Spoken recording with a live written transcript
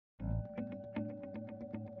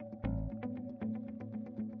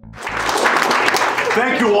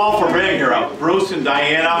Thank you all for being here. Bruce and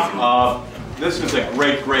Diana, this is a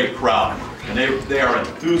great crowd. And they are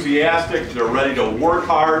enthusiastic, they're ready to work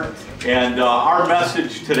hard. And our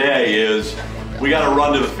message today is we got to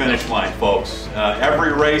run to the finish line, folks.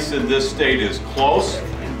 Every race in this state is close.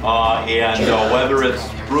 Whether it's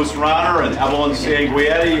Bruce Rauner and Evelyn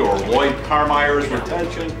Sanguietti or Lloyd Carmeyer's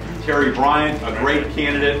retention, Terry Bryant, a great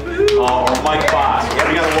candidate, or Mike Boss.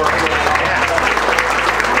 We got to work with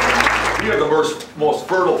We have the most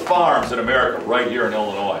fertile farms in America right here in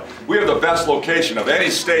Illinois. We have the best location of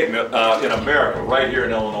any state in America right here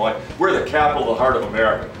in Illinois. We're the capital, the heart of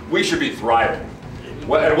America. We should be thriving.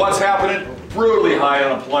 And what's happening? Brutally high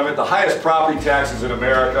unemployment, the highest property taxes in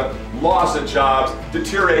America, loss of jobs,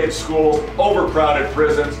 deteriorating schools, overcrowded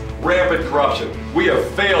prisons, rampant corruption. We have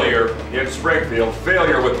failure in Springfield,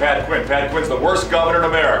 failure with Pat Quinn. Pat Quinn's the worst governor in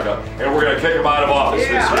America, and we're going to kick him out of office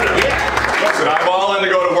this year. Listen, I'm all in to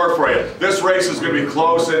go to work for you. This race is going to be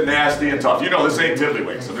close and nasty and tough. You know, this ain't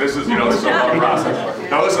tiddlywinks. So this is, this is a long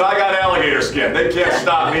process. Now listen, I got alligator skin. They can't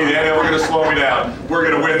stop me. They're never going to slow me down. We're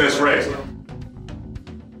going to win this race.